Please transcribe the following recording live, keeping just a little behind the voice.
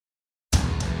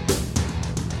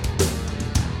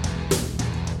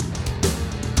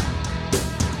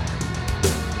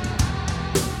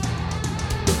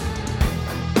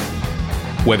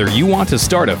Whether you want to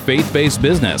start a faith-based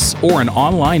business or an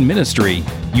online ministry,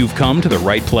 you've come to the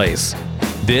right place.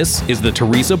 This is the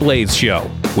Teresa Blaze Show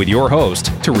with your host,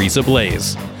 Teresa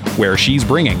Blaze, where she's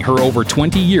bringing her over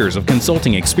 20 years of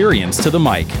consulting experience to the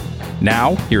mic.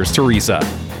 Now, here's Teresa.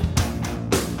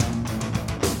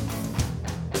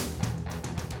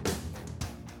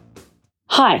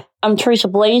 Hi, I'm Teresa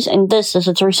Blaze, and this is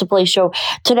the Teresa Blaze Show.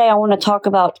 Today, I want to talk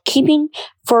about keeping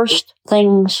first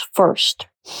things first.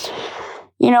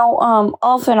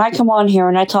 Often I come on here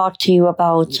and I talk to you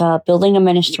about building a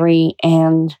ministry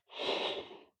and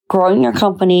growing your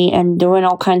company and doing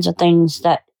all kinds of things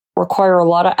that require a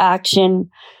lot of action,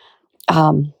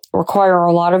 require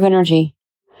a lot of energy.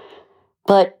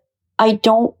 But I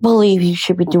don't believe you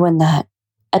should be doing that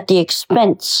at the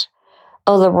expense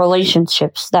of the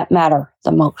relationships that matter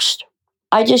the most.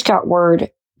 I just got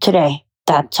word today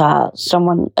that a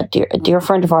dear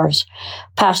friend of ours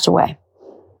passed away.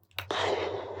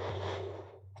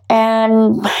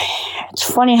 And it's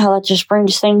funny how that just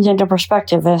brings things into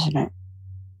perspective, isn't it?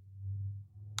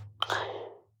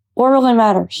 What really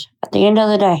matters at the end of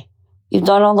the day? You've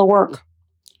done all the work.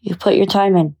 You've put your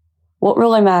time in. What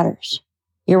really matters?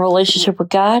 Your relationship with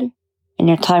God and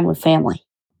your time with family.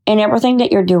 And everything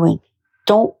that you're doing,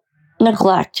 don't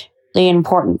neglect the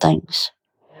important things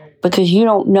because you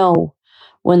don't know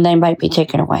when they might be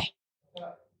taken away.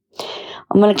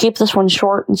 I'm going to keep this one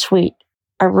short and sweet.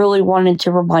 I really wanted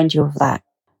to remind you of that.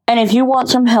 And if you want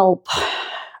some help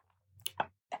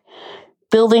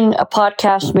building a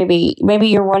podcast, maybe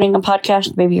you're running a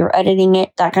podcast, maybe you're editing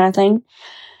it, that kind of thing,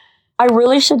 I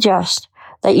really suggest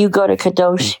that you go to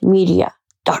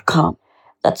kadoshmedia.com.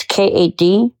 That's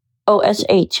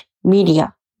KADOSH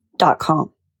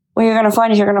media.com. What you're going to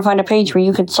find is you're going to find a page where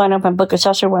you can sign up and book a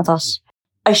session with us.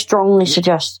 I strongly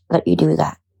suggest that you do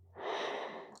that.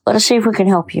 Let us see if we can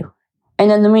help you.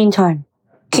 And in the meantime,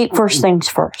 keep first things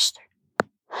first.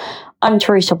 I'm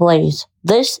Teresa Blaze.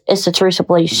 This is the Teresa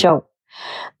Blaze Show.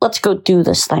 Let's go do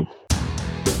this thing.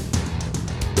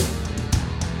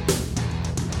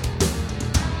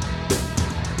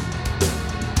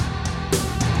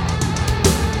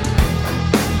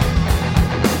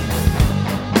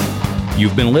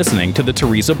 You've been listening to The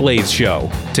Teresa Blaze Show.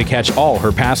 To catch all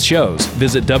her past shows,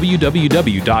 visit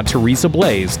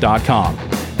www.teresablaze.com.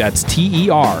 That's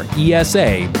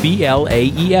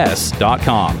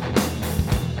TeresaBlaze.com.